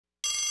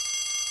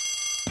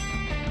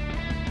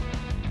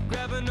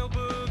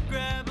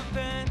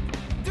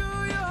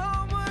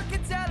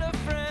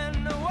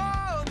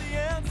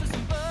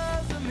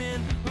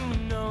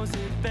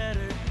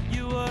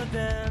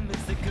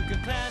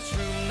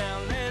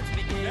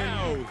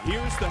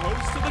here's the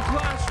host of the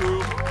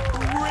classroom,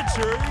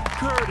 Richard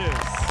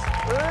Curtis.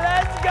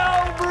 Let's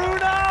go,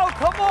 Bruno!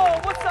 Come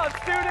on, what's up,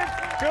 students?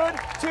 Good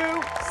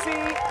to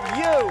see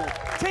you.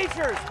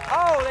 Teachers,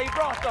 oh, they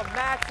brought the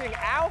matching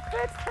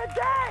outfits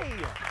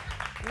today.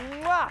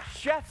 Mwah,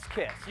 chef's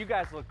kiss. You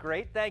guys look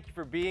great. Thank you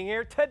for being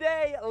here.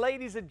 Today,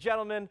 ladies and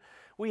gentlemen,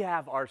 we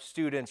have our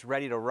students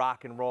ready to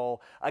rock and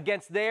roll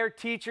against their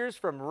teachers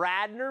from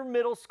Radnor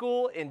Middle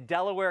School in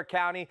Delaware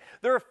County.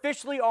 They're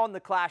officially on the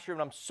classroom,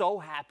 and I'm so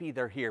happy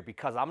they're here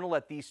because I'm going to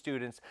let these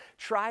students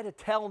try to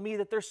tell me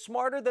that they're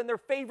smarter than their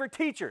favorite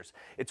teachers.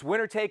 It's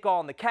winner take all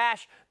in the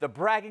cash, the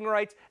bragging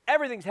rights.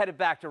 Everything's headed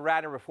back to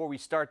Radnor before we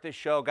start this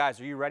show. Guys,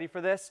 are you ready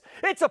for this?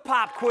 It's a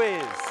pop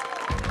quiz.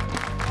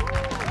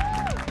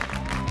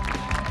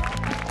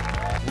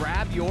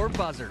 Grab your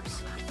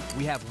buzzers.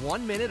 We have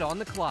 1 minute on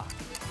the clock.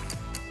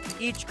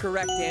 Each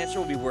correct answer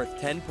will be worth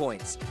 10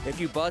 points. If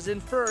you buzz in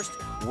first,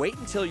 wait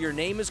until your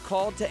name is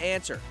called to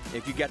answer.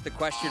 If you get the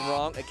question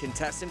wrong, a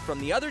contestant from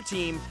the other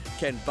team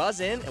can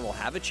buzz in and will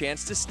have a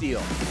chance to steal.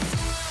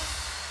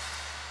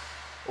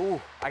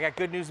 Ooh, I got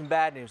good news and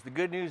bad news. The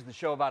good news, the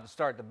show about to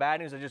start. The bad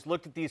news, I just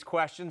looked at these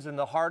questions and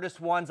the hardest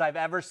ones I've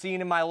ever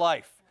seen in my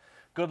life.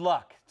 Good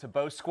luck to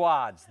both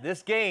squads.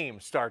 This game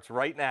starts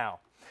right now.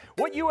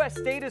 What U.S.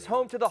 state is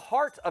home to the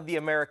heart of the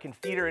American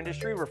theater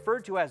industry,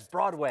 referred to as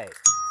Broadway?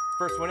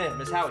 First one in,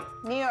 Miss Howie.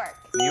 New York.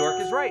 New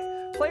York is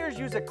right. Players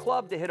use a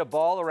club to hit a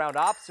ball around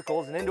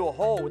obstacles and into a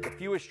hole with the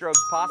fewest strokes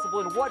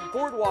possible in what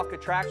boardwalk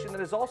attraction that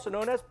is also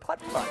known as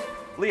putt-putt?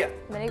 Leah.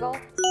 Mini golf.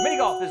 Mini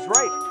golf is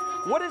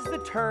right. What is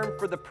the term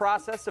for the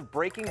process of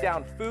breaking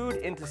down food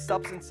into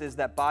substances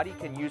that body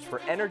can use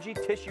for energy,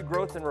 tissue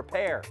growth, and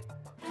repair?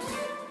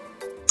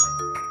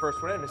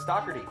 First one in, Miss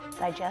Doherty.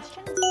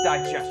 Digestion.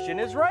 Digestion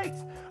is right.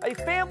 A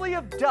family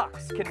of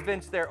ducks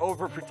convinced their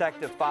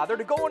overprotective father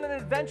to go on an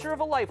adventure of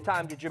a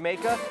lifetime to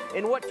Jamaica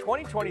in what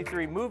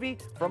 2023 movie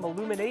from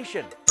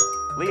Illumination?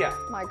 Leah.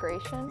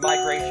 Migration.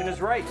 Migration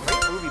is right.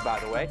 Great movie, by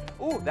the way.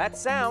 Ooh, that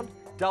sound.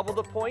 Double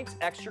the points,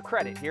 extra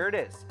credit. Here it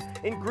is.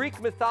 In Greek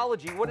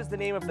mythology, what is the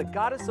name of the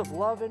goddess of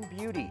love and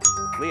beauty?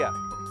 Leah.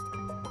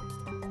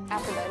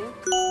 Aphrodite.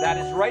 That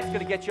is right. It's going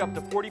to get you up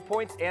to 40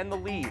 points and the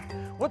lead.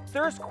 What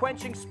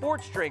thirst-quenching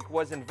sports drink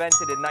was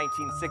invented in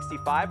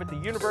 1965 at the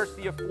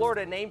University of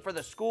Florida, named for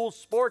the school's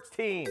sports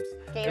teams?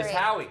 Gatorade. Miss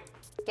Howie.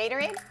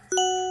 Gatorade.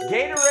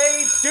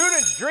 Gatorade.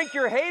 Students, drink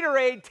your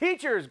haterade.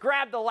 Teachers,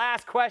 grab the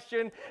last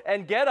question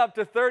and get up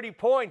to 30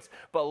 points.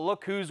 But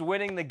look who's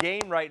winning the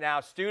game right now.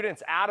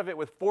 Students out of it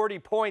with 40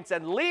 points.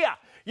 And Leah,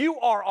 you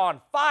are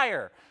on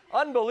fire.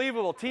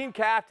 Unbelievable. Team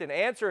captain,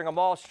 answering them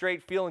all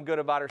straight, feeling good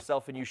about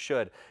herself, and you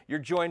should. You're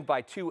joined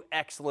by two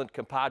excellent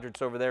compadres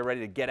over there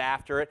ready to get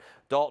after it.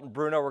 Dalton,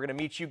 Bruno, we're going to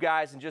meet you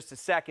guys in just a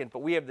second,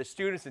 but we have the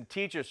students and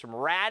teachers from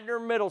Radnor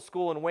Middle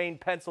School in Wayne,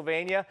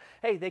 Pennsylvania.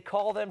 Hey, they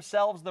call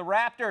themselves the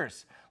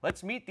Raptors.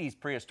 Let's meet these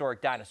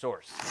prehistoric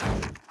dinosaurs.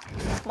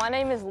 My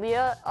name is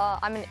Leah.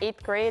 I'm in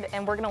 8th grade,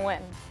 and we're going to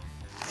win.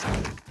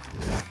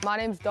 My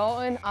name's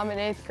Dalton. I'm in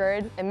 8th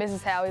grade, and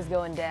Mrs. Howie's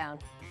going down.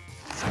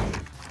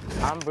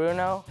 I'm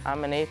Bruno.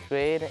 I'm in 8th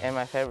grade, and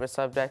my favorite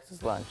subject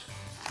is lunch.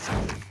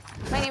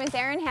 My name is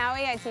Erin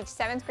Howie. I teach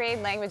 7th grade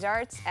language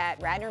arts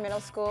at Radnor Middle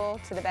School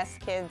to the best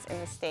kids in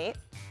the state.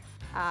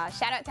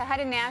 Shout out to Hud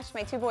and Nash,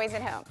 my two boys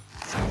at home.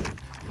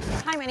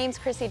 Hi, my name's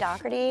Chrissy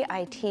Doherty.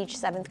 I teach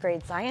 7th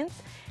grade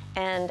science,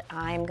 and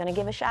I'm going to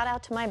give a shout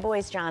out to my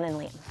boys, John and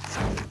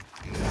Liam.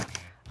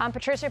 I'm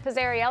Patricia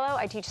Pizzariello.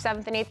 I teach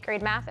 7th and 8th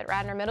grade math at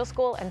Radnor Middle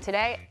School, and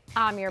today,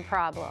 I'm your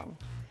problem.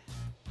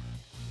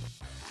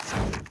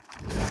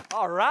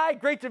 All right,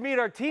 great to meet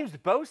our teams.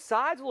 Both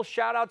sides, little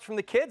shout outs from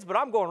the kids, but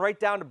I'm going right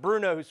down to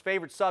Bruno, whose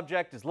favorite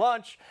subject is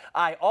lunch.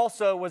 I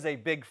also was a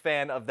big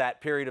fan of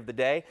that period of the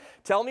day.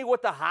 Tell me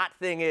what the hot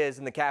thing is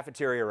in the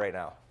cafeteria right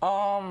now.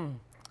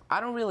 I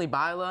don't really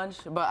buy lunch,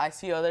 but I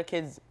see other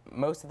kids,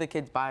 most of the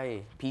kids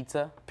buy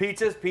pizza.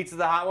 Pizza's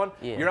the hot one?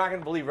 Yeah. You're not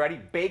going to believe, ready?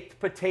 Baked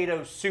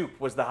potato soup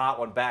was the hot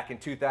one back in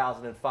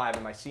 2005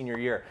 in my senior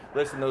year.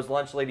 Listen, those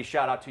lunch ladies,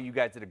 shout out to you. You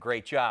guys did a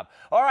great job.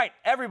 All right,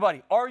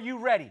 everybody, are you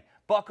ready?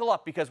 Buckle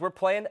up because we're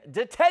playing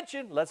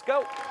detention. Let's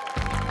go.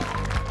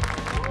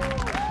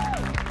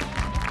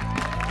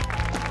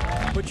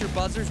 Put your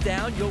buzzers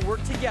down. You'll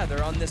work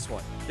together on this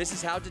one. This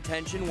is how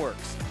detention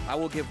works. I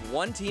will give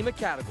one team a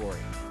category.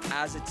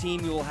 As a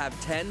team, you will have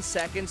 10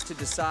 seconds to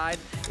decide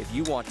if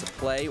you want to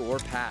play or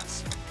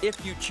pass.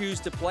 If you choose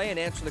to play and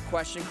answer the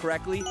question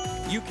correctly,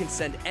 you can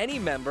send any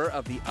member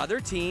of the other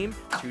team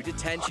to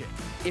detention.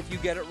 If you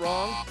get it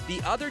wrong,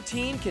 the other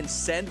team can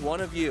send one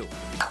of you.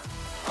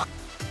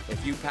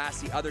 If you pass,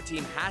 the other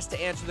team has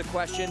to answer the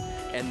question,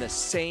 and the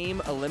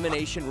same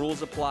elimination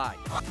rules apply.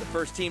 The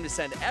first team to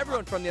send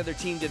everyone from the other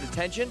team to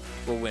detention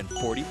will win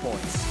 40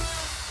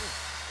 points.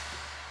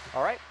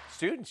 All right,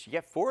 students, you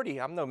get 40.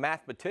 I'm no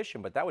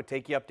mathematician, but that would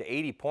take you up to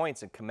 80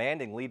 points and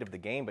commanding lead of the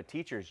game. But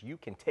teachers, you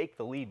can take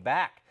the lead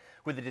back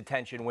with a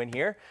detention win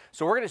here.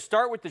 So we're going to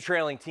start with the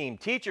trailing team.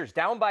 Teachers,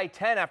 down by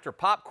 10 after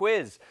pop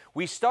quiz.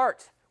 We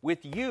start with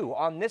you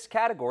on this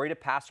category to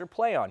pass or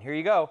play on. Here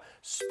you go.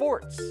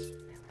 Sports.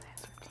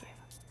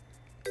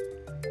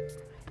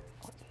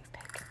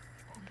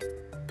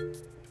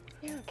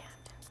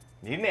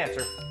 Need an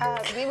answer.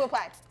 We will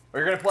play.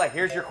 We're gonna play.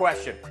 Here's your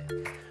question.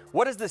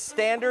 What is the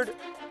standard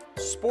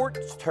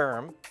sports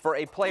term for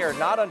a player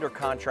not under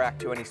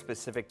contract to any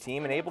specific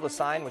team and able to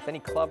sign with any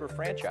club or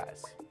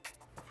franchise?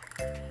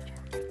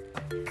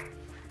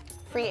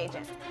 Free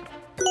agent.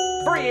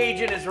 Free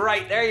agent is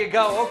right. There you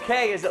go.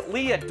 Okay, is it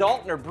Leah,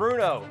 Dalton, or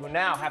Bruno who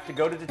now have to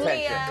go to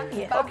detention?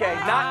 Leah. Yeah. Okay,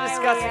 not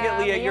discussing it,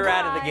 Leah. You're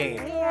out of the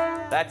game.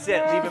 Leah. That's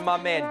it. Leaving my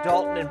man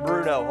Dalton and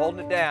Bruno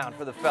holding it down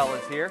for the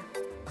fellas here.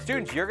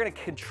 Students, you're going to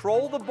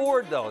control the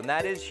board, though, and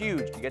that is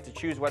huge. You get to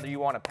choose whether you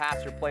want to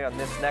pass or play on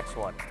this next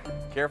one.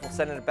 Careful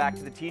sending it back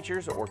to the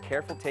teachers or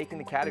careful taking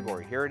the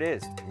category. Here it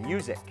is,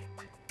 music.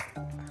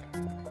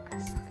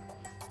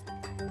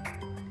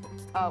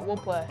 We'll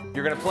play.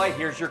 You're going to play.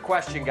 Here's your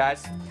question,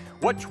 guys.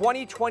 What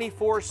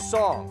 2024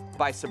 song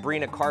by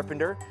Sabrina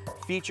Carpenter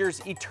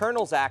features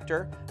Eternals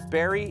actor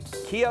Barry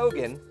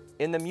Keoghan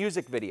in the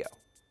music video?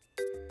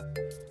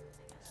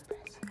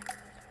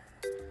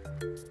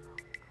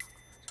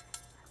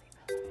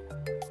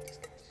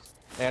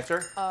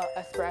 Answer?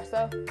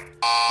 Espresso.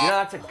 You know,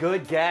 that's a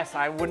good guess.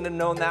 I wouldn't have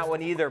known that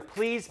one either.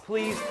 Please,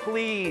 please,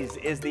 please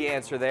is the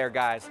answer there,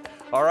 guys.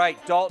 All right,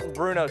 Dalton,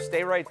 Bruno,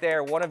 stay right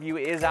there. One of you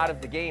is out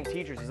of the game.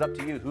 Teachers, it's up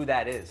to you who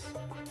that is.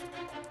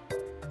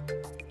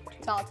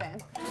 Dalton.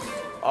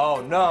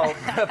 Oh, no.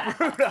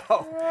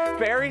 Bruno.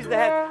 Barry's the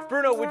head.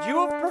 Bruno, would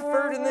you have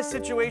preferred in this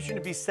situation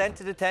to be sent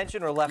to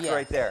detention or left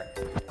right there?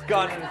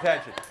 Gone to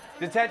detention.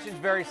 Detention's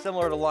very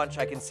similar to lunch.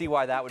 I can see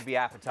why that would be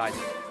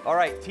appetizing. All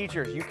right,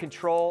 teachers, you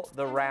control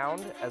the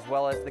round as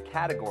well as the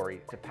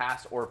category to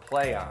pass or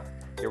play on.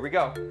 Here we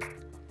go.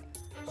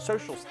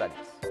 Social studies.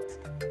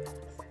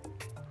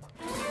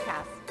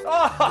 Pass.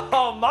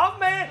 Oh, my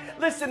man.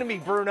 Listen to me,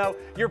 Bruno.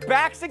 Your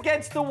back's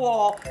against the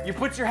wall. You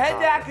put your head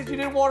down because you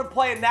didn't want to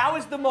play, and now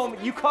is the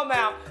moment. You come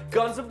out,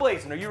 guns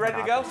a-blazing. Are you ready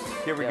to go?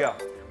 Here we go.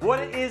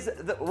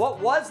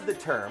 What was the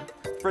term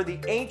for the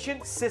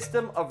ancient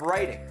system of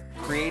writing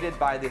created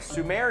by the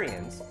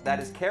Sumerians that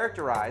is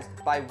characterized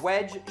by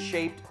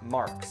wedge-shaped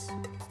marks?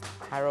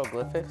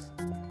 Hieroglyphics?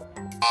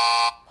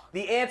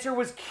 The answer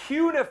was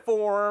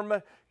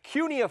cuneiform.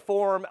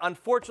 Cuneiform.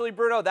 Unfortunately,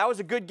 Bruno, that was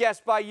a good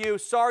guess by you.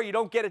 Sorry, you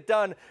don't get it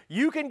done.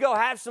 You can go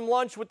have some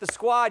lunch with the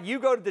squad. You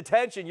go to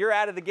detention. You're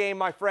out of the game,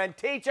 my friend.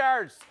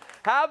 Teachers,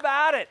 how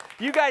about it?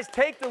 You guys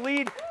take the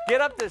lead, get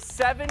up to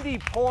 70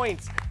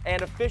 points.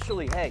 And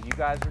officially, hey, you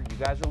guys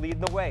are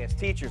leading the way as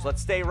teachers.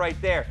 Let's stay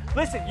right there.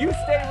 Listen, you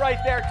stay right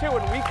there too.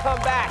 When we come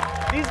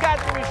back, these guys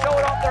are going to be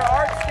showing off their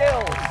art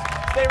skills.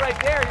 Stay right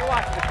there. You're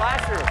watching the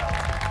classroom.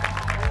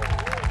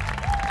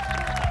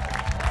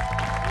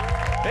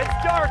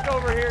 It's dark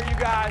over here, you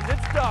guys.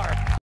 It's dark.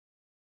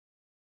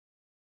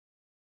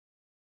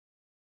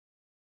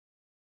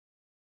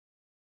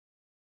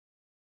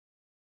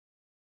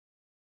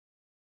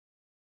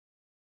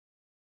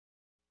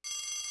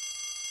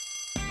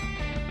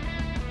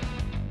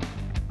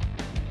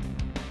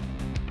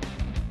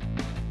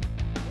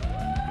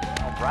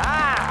 All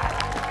right.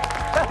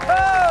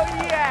 Oh,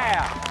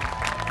 yeah.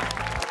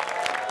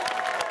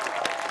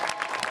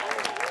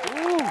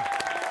 Ooh.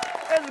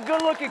 That's a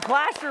good-looking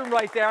classroom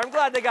right there. I'm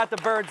glad they got the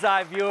bird's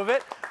eye view of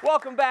it.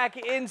 Welcome back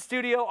in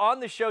studio on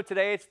the show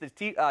today. It's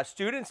the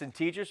students and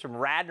teachers from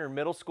Radnor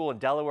Middle School in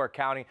Delaware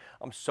County.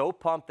 I'm so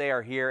pumped they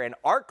are here, and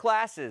art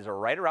classes are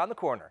right around the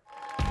corner.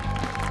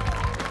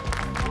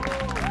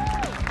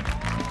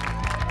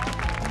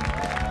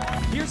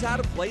 Here's how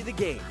to play the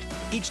game.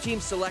 Each team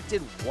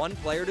selected one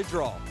player to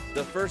draw.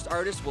 The first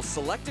artist will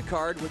select a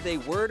card with a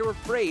word or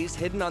phrase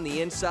hidden on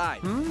the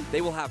inside. They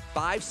will have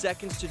 5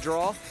 seconds to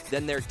draw,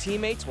 then their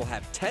teammates will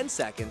have 10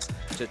 seconds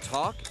to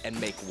talk and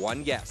make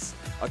one guess.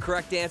 A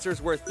correct answer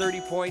is worth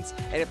 30 points,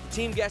 and if the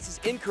team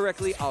guesses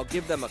incorrectly, I'll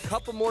give them a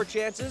couple more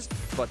chances,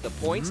 but the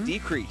points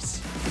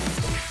decrease.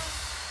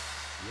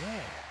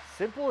 Yeah,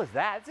 simple as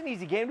that. It's an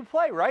easy game to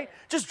play, right?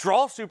 Just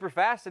draw super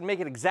fast and make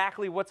it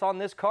exactly what's on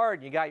this card,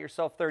 and you got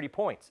yourself 30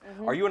 points.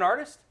 Are you an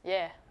artist?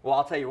 Yeah. Well,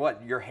 I'll tell you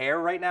what, your hair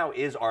right now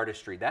is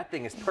artistry. That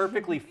thing is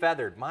perfectly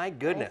feathered. My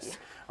goodness.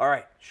 All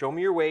right, show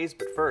me your ways,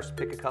 but first,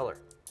 pick a color.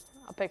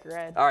 I'll pick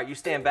red. All right, you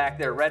stand back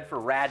there. Red for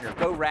Radnor.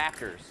 Go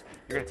Raptors.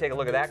 You're going to take a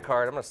look at that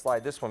card. I'm going to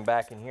slide this one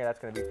back in here. That's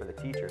going to be for the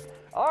teachers.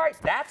 All right,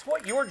 that's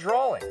what you're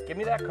drawing. Give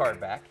me that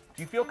card back.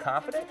 Do you feel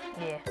confident?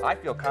 Yeah. I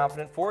feel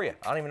confident for you.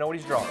 I don't even know what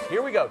he's drawing.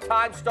 Here we go.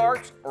 Time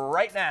starts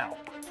right now.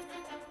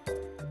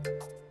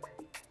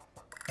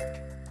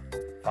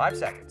 5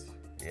 seconds.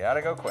 You got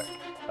to go quick.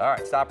 All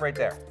right, stop right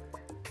there.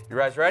 You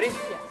guys ready?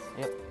 Yes.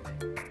 Yep.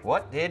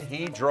 What did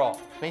he draw?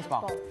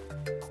 Baseball.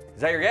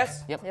 Is that your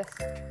guess? Yep. Yes.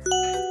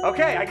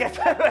 Okay, I guess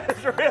that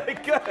was really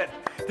good.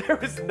 There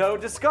was no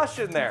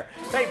discussion there.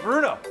 Hey,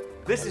 Bruno,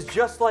 this is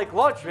just like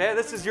lunch, man.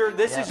 This is your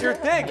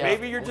thing. Yeah,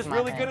 Maybe you're this just is my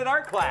really thing. good at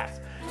art class.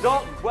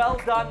 Dalton,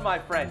 well done, my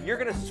friend. You're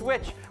gonna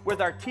switch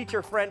with our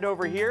teacher friend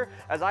over here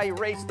as I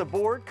erase the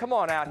board. Come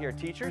on out here,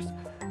 teachers.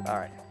 All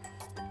right,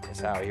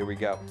 Miss Howie, here we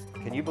go.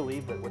 Can you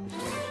believe that what the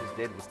students just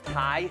did was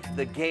tie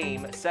the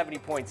game 70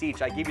 points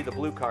each? I give you the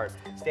blue card.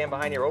 Stand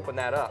behind here, open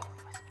that up.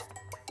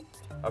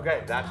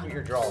 Okay, that's what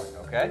you're drawing,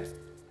 okay?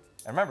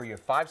 And remember, you have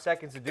 5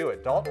 seconds to do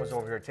it. Dalton was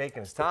over here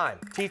taking his time.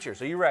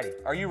 Teachers, are you ready?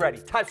 Are you ready?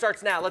 Time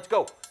starts now. Let's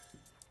go.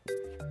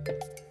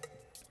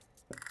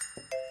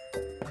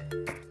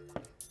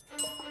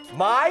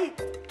 My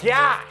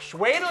gosh,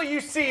 wait till you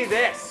see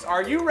this.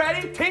 Are you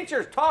ready?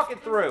 Teachers, talk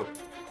it through.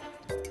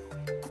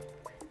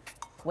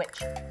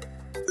 Which?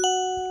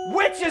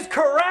 Which is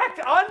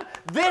correct.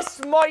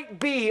 This might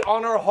be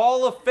on our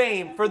Hall of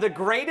Fame for the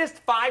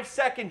greatest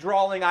 5-second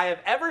drawing I have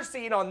ever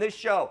seen on this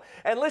show.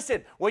 And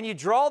listen, when you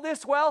draw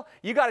this well,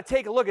 you got to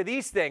take a look at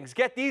these things.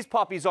 Get these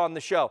puppies on the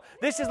show.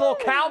 This is little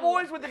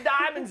cowboys with the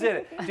diamonds in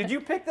it. Did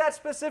you pick that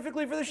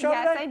specifically for the show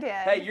Yes, today? I did.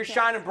 Hey, you're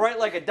shining bright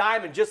like a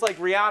diamond, just like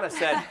Rihanna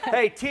said.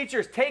 Hey,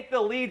 teachers, take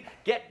the lead.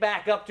 Get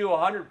back up to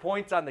 100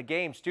 points on the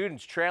game.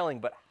 Students trailing,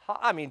 but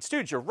I mean,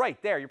 students, you're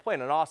right there. You're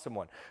playing an awesome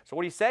one. So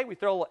what do you say? We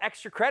throw a little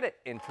extra credit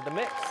into the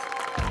mix.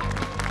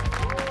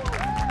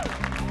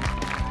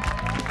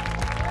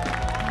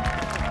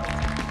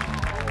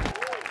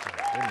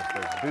 Goodness,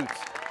 those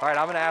boots. All right,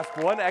 I'm going to ask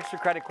one extra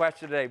credit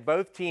question today.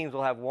 Both teams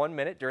will have 1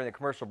 minute during the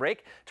commercial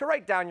break to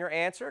write down your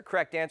answer.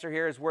 Correct answer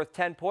here is worth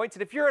 10 points.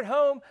 And if you're at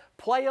home,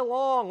 play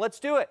along. Let's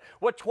do it.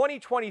 What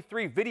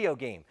 2023 video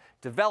game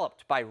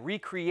developed by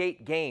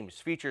Recreate Games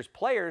features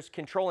players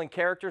controlling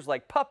characters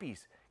like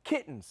puppies,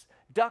 kittens,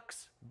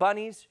 ducks,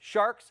 bunnies,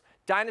 sharks,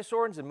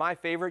 dinosaurs, and my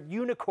favorite,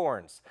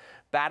 unicorns,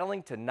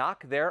 battling to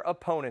knock their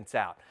opponents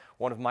out?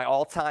 One of my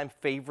all-time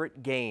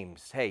favorite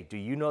games. Hey, do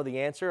you know the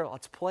answer?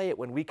 Let's play it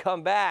when we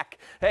come back.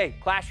 Hey,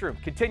 ClassH-Room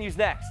continues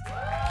next.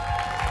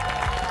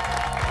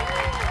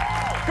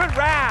 Good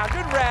round,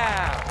 good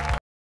round.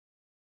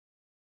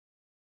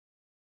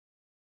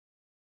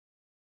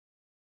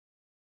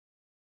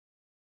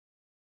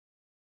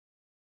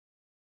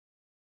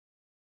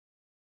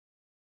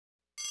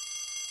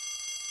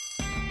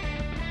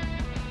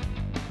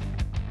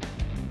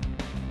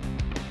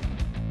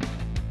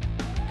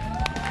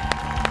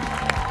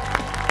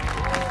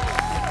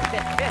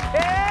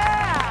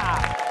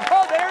 Yeah!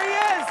 Oh, there he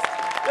is!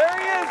 There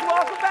he is!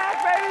 Welcome back,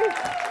 baby!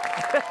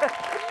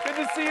 Good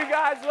to see you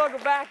guys.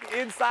 Welcome back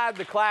inside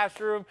the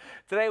classroom.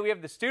 Today we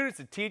have the students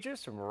and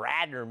teachers from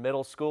Radnor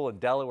Middle School in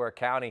Delaware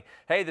County.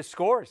 Hey, the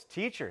scores,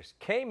 teachers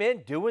came in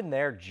doing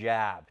their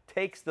job.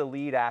 Takes the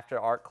lead after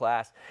art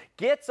class.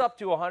 Gets up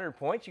to 100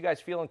 points. You guys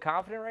feeling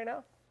confident right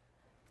now?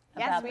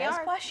 Yes, About we this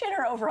are. question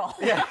or overall?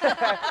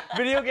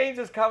 Video games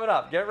is coming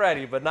up. Get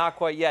ready, but not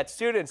quite yet.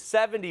 Students,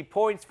 70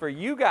 points for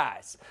you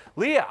guys.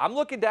 Leah, I'm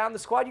looking down the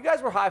squad. You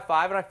guys were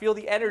high-fiving. I feel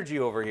the energy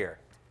over here.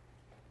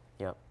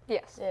 Yep.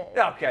 Yes.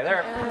 Okay,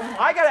 there.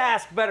 I got to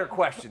ask better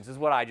questions is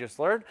what I just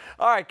learned.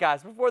 All right,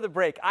 guys, before the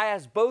break, I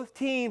asked both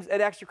teams an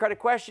extra credit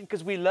question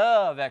because we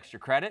love extra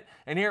credit.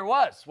 And here it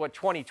was. What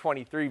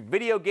 2023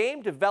 video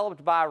game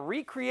developed by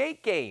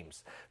Recreate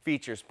Games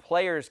features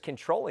players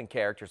controlling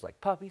characters like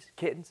puppies,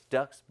 kittens,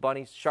 ducks,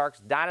 bunnies, sharks,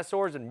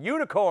 dinosaurs, and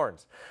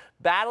unicorns,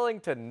 battling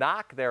to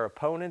knock their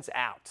opponents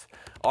out.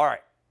 All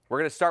right. We're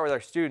going to start with our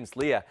students.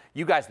 Leah,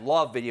 you guys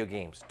love video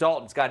games.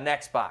 Dalton's got an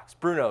Xbox.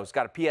 Bruno's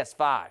got a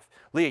PS5.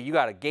 Leah, you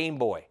got a Game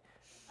Boy.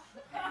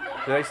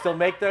 Do they still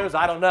make those?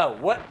 I don't know.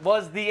 What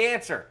was the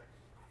answer?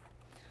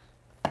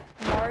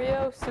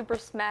 Mario Super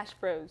Smash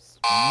Bros.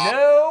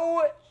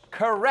 No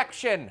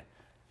correction.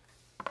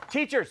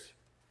 Teachers,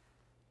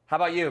 how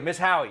about you? Miss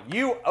Howie,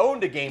 you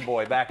owned a Game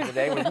Boy back in the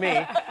day with me.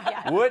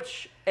 Yeah.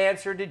 Which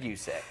answer did you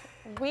say?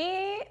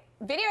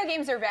 Video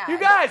games are bad. You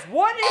guys,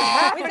 what is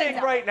happening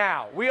don't. right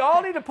now? We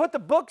all need to put the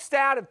books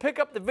down and pick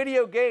up the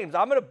video games.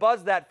 I'm going to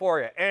buzz that for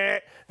you.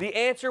 The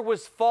answer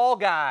was Fall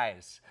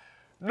Guys.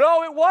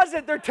 No, it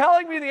wasn't. They're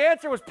telling me the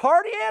answer was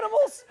Party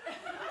Animals.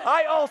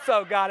 I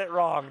also got it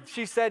wrong.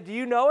 She said, do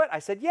you know it? I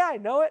said, yeah, I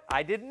know it.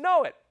 I didn't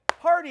know it.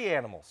 Party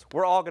Animals.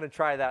 We're all going to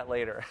try that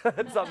later.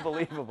 It's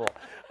unbelievable.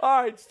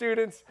 All right,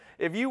 students,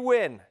 if you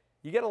win,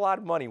 you get a lot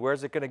of money.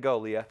 Where's it going to go,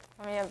 Leah?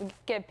 I mean, I have to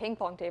get a ping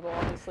pong table,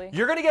 obviously.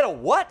 You're going to get a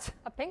what?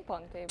 A ping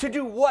pong table. To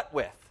do what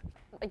with?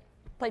 Like,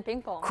 play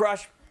ping pong.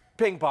 Crush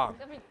ping pong.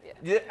 I mean, yeah.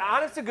 Yeah,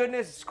 honest to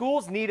goodness,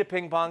 schools need a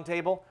ping pong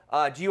table.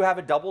 Do you have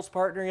a doubles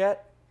partner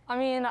yet? I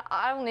mean,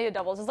 I don't need a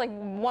doubles. It's like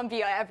one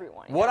via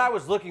everyone. What I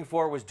was looking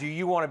for was, do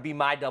you want to be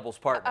my doubles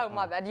partner? Oh,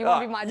 my bad. You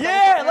want to be my doubles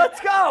Yeah, partner?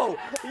 let's go.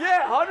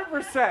 Yeah,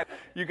 100%.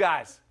 You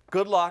guys,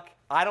 good luck.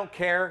 I don't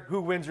care who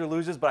wins or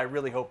loses, but I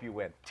really hope you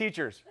win.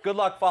 Teachers, good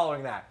luck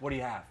following that. What do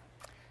you have?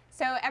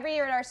 So every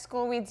year at our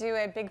school, we do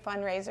a big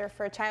fundraiser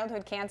for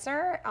childhood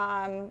cancer.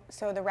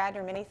 So the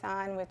Radnor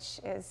Mini-thon, which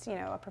is,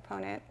 a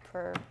proponent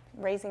for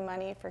raising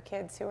money for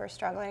kids who are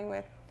struggling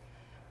with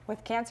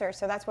cancer.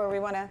 So that's where we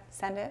want to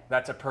send it.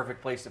 That's a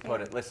perfect place to put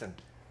it. Listen,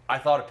 I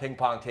thought a ping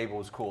pong table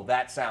was cool.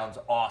 That sounds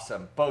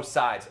awesome. Both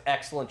sides,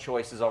 excellent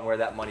choices on where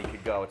that money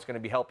could go. It's going to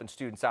be helping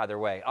students either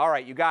way. All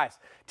right, you guys,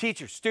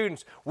 teachers,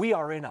 students, we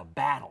are in a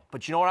battle.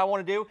 But you know what I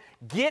want to do?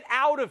 Get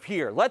out of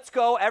here. Let's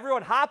go.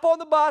 Everyone hop on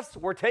the bus.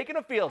 We're taking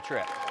a field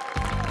trip.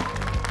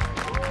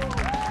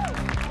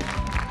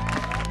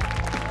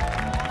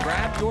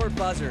 Grab your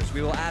buzzers.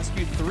 We will ask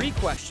you 3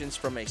 questions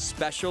from a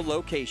special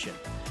location.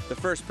 The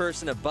first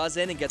person to buzz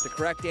in and get the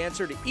correct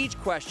answer to each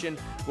question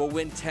will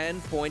win 10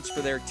 points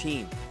for their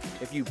team.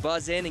 If you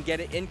buzz in and get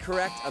it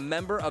incorrect, a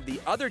member of the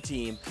other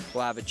team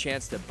will have a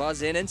chance to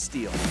buzz in and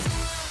steal.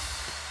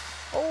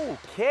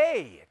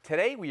 Okay,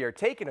 today we are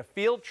taking a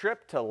field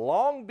trip to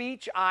Long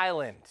Beach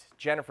Island.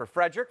 Jennifer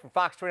Frederick from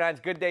Fox 29's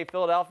Good Day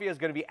Philadelphia is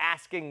going to be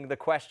asking the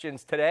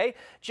questions today.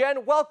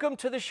 Jen, welcome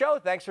to the show.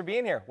 Thanks for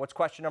being here. What's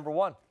question number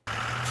 1?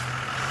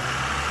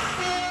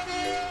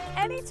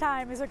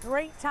 Anytime is a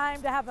great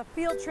time to have a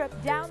field trip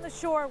down the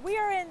shore. We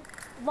are in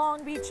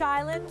Long Beach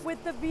Island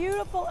with the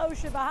beautiful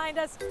ocean behind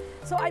us,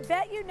 so I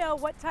bet you know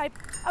what type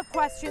of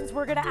questions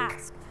we're going to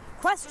ask.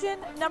 Question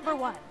number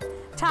 1.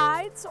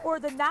 Tides, or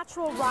the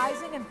natural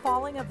rising and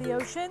falling of the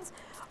oceans,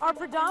 are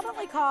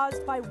predominantly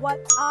caused by what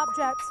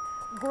object's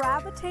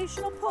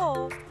gravitational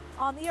pull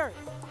on the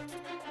Earth?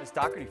 Ms.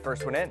 Doherty,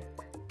 first one in.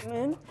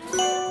 Moon.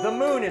 The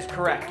moon is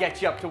correct.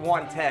 Gets you up to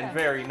 110.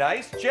 Very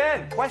nice.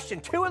 Jen,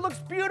 question 2. It looks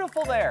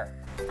beautiful there.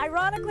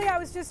 Ironically, I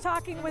was just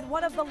talking with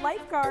one of the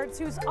lifeguards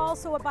who's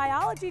also a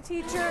biology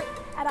teacher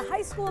at a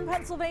high school in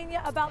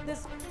Pennsylvania about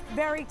this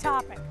very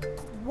topic.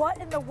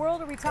 What in the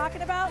world are we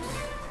talking about?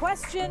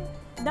 Question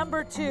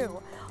number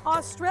 2.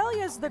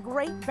 Australia's The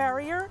Great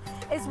Barrier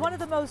is one of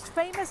the most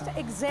famous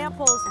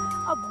examples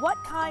of what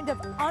kind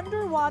of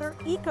underwater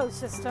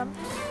ecosystem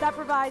that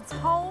provides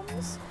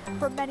homes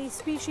for many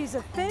species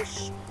of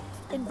fish,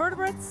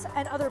 invertebrates,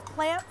 and other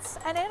plants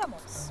and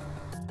animals.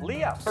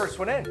 Leah, first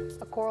one in.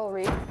 A coral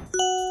reef.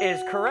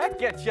 Is correct.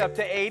 Gets you up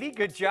to 80.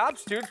 Good job,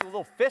 students. A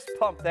little fist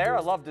pump there.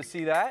 I love to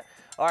see that.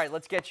 All right,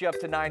 let's get you up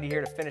to 90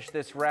 here to finish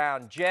this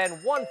round. Jen,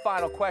 one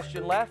final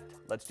question left.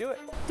 Let's do it.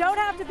 Don't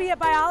have to be a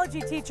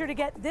biology teacher to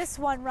get this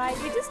one right.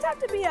 You just have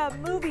to be a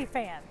movie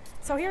fan.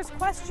 So here's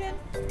question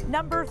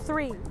number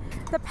 3.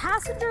 The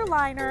passenger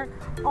liner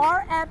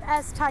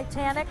RMS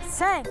Titanic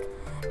sank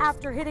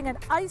after hitting an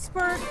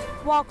iceberg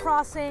while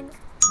crossing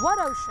what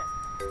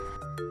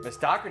ocean? Miss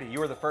Doherty,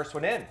 you were the first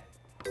one in.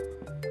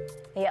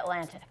 The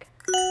Atlantic.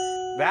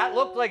 That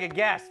looked like a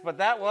guess, but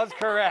that was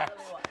correct.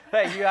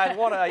 Hey, you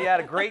had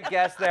a great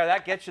guess there.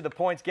 That gets you the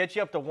points, gets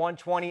you up to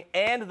 120,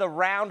 and the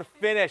round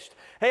finished.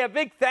 Hey, a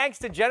big thanks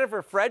to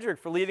Jennifer Frederick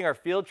for leading our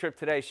field trip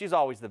today. She's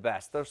always the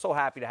best. They're so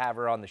happy to have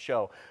her on the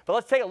show. But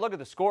let's take a look at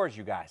the scores,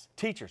 you guys.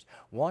 Teachers,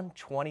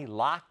 120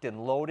 locked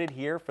and loaded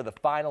here for the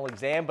final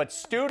exam. But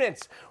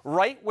students,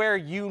 right where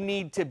you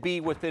need to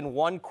be within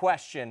one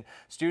question.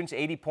 Students,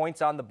 80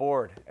 points on the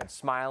board and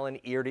smiling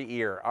ear to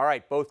ear. All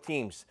right, both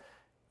teams.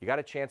 You got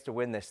a chance to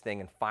win this thing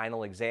in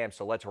final exam,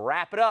 so let's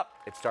wrap it up.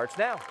 It starts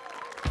now.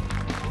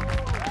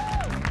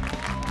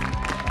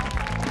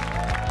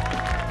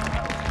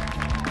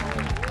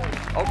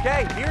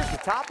 Okay, here's the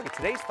topic of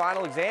today's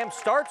final exam.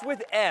 Starts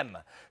with M.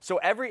 So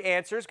every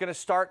answer is going to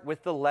start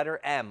with the letter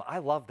M. I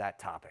love that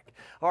topic.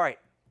 All right,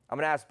 I'm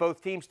going to ask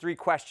both teams 3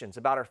 questions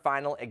about our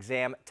final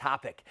exam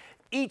topic.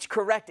 Each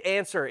correct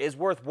answer is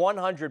worth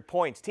 100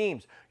 points.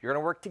 Teams, you're going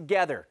to work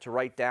together to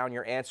write down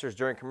your answers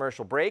during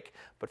commercial break.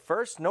 But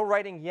first, no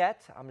writing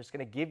yet. I'm just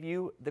going to give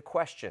you the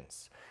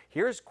questions.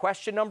 Here's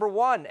question number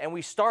 1, and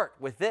we start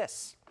with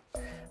this.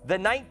 The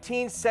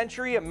 19th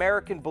century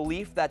American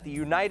belief that the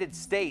United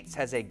States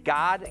has a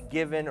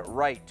God-given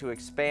right to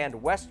expand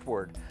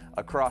westward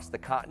across the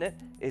continent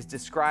is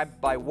described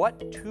by what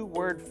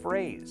 2-word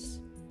phrase?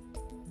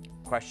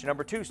 Question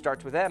number 2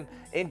 starts with M.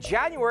 In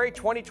January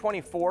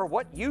 2024,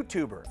 what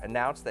YouTuber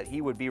announced that he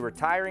would be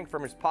retiring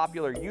from his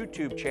popular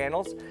YouTube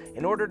channels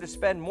in order to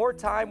spend more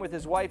time with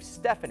his wife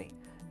Stephanie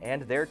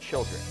and their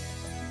children?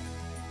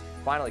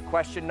 Finally,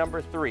 question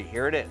number 3.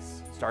 Here it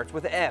is. Starts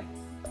with M.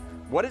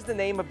 What is the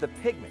name of the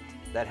pigment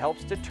that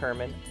helps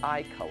determine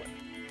eye color?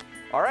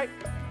 All right,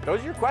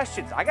 those are your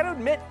questions. I got to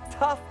admit,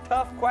 tough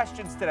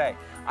questions today.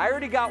 I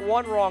already got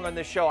 1 wrong on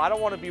this show. I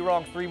don't want to be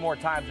wrong 3 more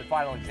times in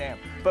final exam.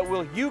 But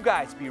will you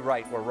guys be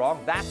right or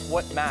wrong? That's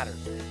what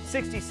matters.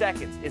 60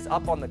 seconds is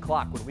up on the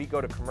clock when we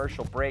go to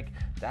commercial break.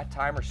 That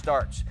timer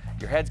starts.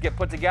 Your heads get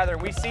put together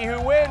and we see who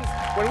wins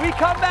when we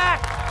come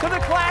back to the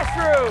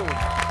classroom.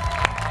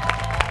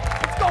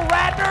 Let's go,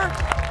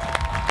 Radnor.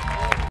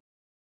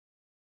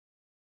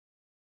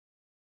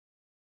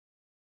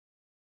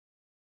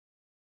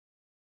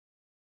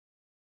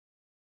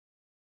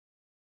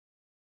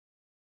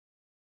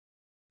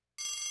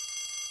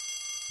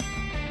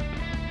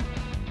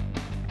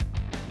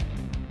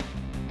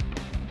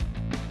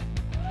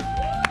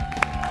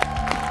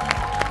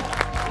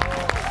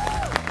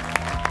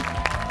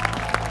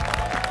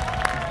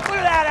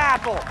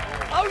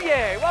 Oh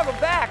yeah, welcome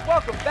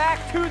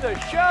back to the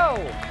show,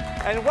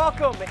 and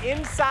welcome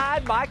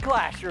inside my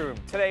classroom.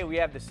 Today we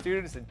have the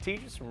students and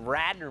teachers from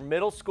Radnor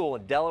Middle School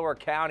in Delaware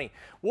County.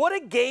 What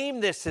a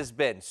game this has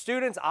been.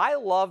 Students, I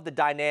love the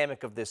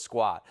dynamic of this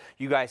squad.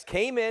 You guys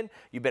came in,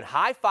 you've been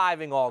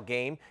high-fiving all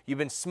game, you've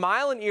been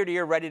smiling ear to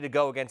ear ready to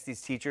go against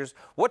these teachers.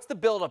 What's the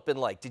build-up been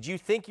like? Did you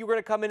think you were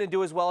going to come in and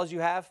do as well as you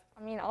have?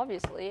 I mean,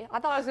 obviously. I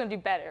thought I was going to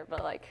do better,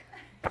 but, like,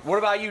 What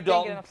about you, didn't get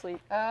Dalton? enough sleep.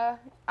 I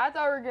thought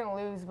we were gonna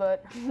lose,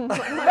 but not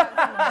too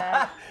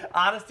bad.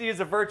 Honesty is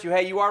a virtue.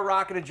 Hey, you are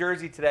rocking a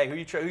jersey today. Who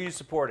you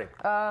supporting?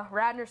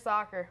 Radnor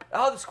soccer.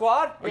 Oh, the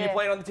squad? Are you Yeah.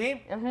 playing on the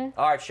team? Mm-hmm.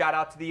 All right, shout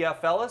out to the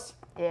fellas.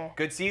 Yeah.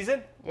 Good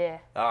season? Yeah.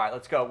 All right,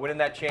 let's go. Winning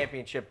that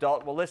championship,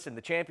 Dalton. Well, listen,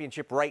 the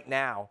championship right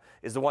now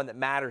is the one that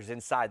matters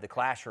inside the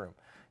classroom.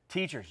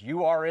 Teachers,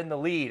 you are in the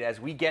lead as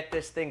we get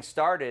this thing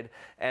started,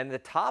 and the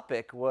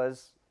topic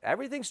was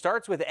everything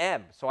starts with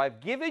M. So I've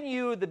given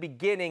you the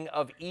beginning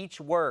of each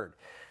word.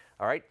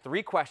 All right,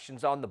 3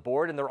 questions on the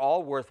board, and they're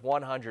all worth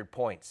 100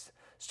 points.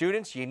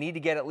 Students, you need to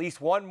get at least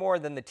one more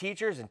than the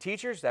teachers, and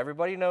teachers,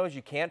 everybody knows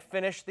you can't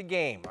finish the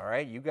game, all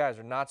right? You guys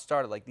are not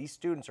started. Like, these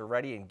students are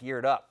ready and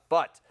geared up.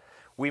 But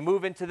we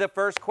move into the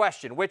first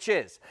question, which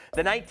is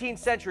the 19th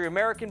century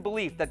American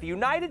belief that the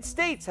United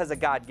States has a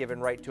God-given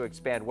right to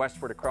expand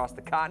westward across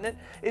the continent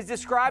is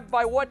described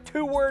by what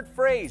 2-word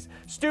phrase?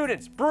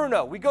 Students,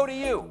 Bruno, we go to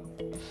you.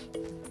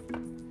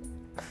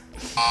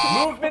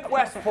 Movement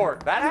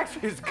Westport. That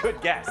actually is a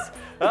good guess.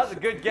 That was a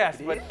good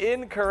guess, but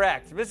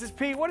incorrect. Mrs.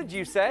 P, what did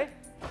you say?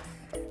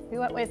 We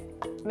went with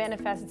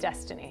Manifest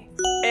Destiny.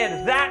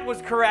 And that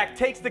was correct.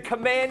 Takes the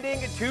commanding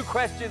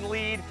 2-question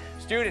lead.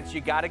 Students,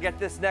 you got to get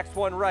this next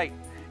one right.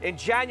 In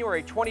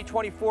January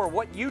 2024,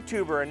 what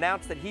YouTuber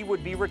announced that he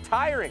would be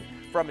retiring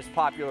from his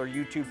popular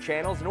YouTube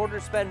channels in order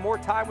to spend more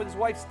time with his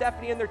wife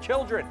Stephanie and their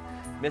children?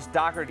 Miss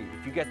Doherty,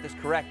 if you get this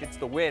correct, it's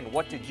the win.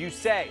 What did you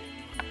say?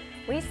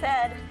 We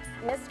said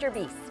Mr.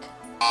 Beast.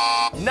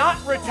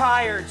 Not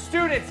retired.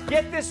 Students,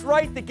 get this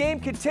right. The game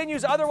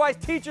continues. Otherwise,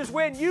 teachers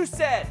win. You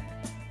said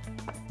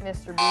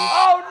Mr. Beast.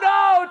 Oh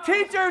no!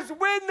 Teachers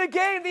win the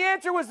game. The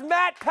answer was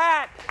Matt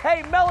Pat.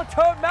 Hey,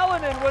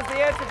 melanin was the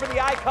answer for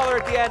the eye color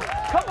at the end.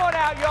 Come on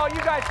out, y'all.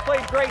 You guys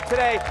played great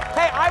today.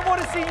 Hey, I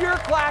want to see your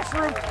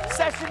classroom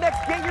session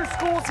next. Get your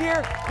schools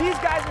here. These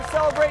guys are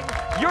celebrating.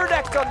 You're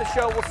next on the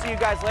show. We'll see you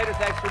guys later.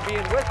 Thanks for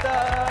being with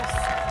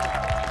us.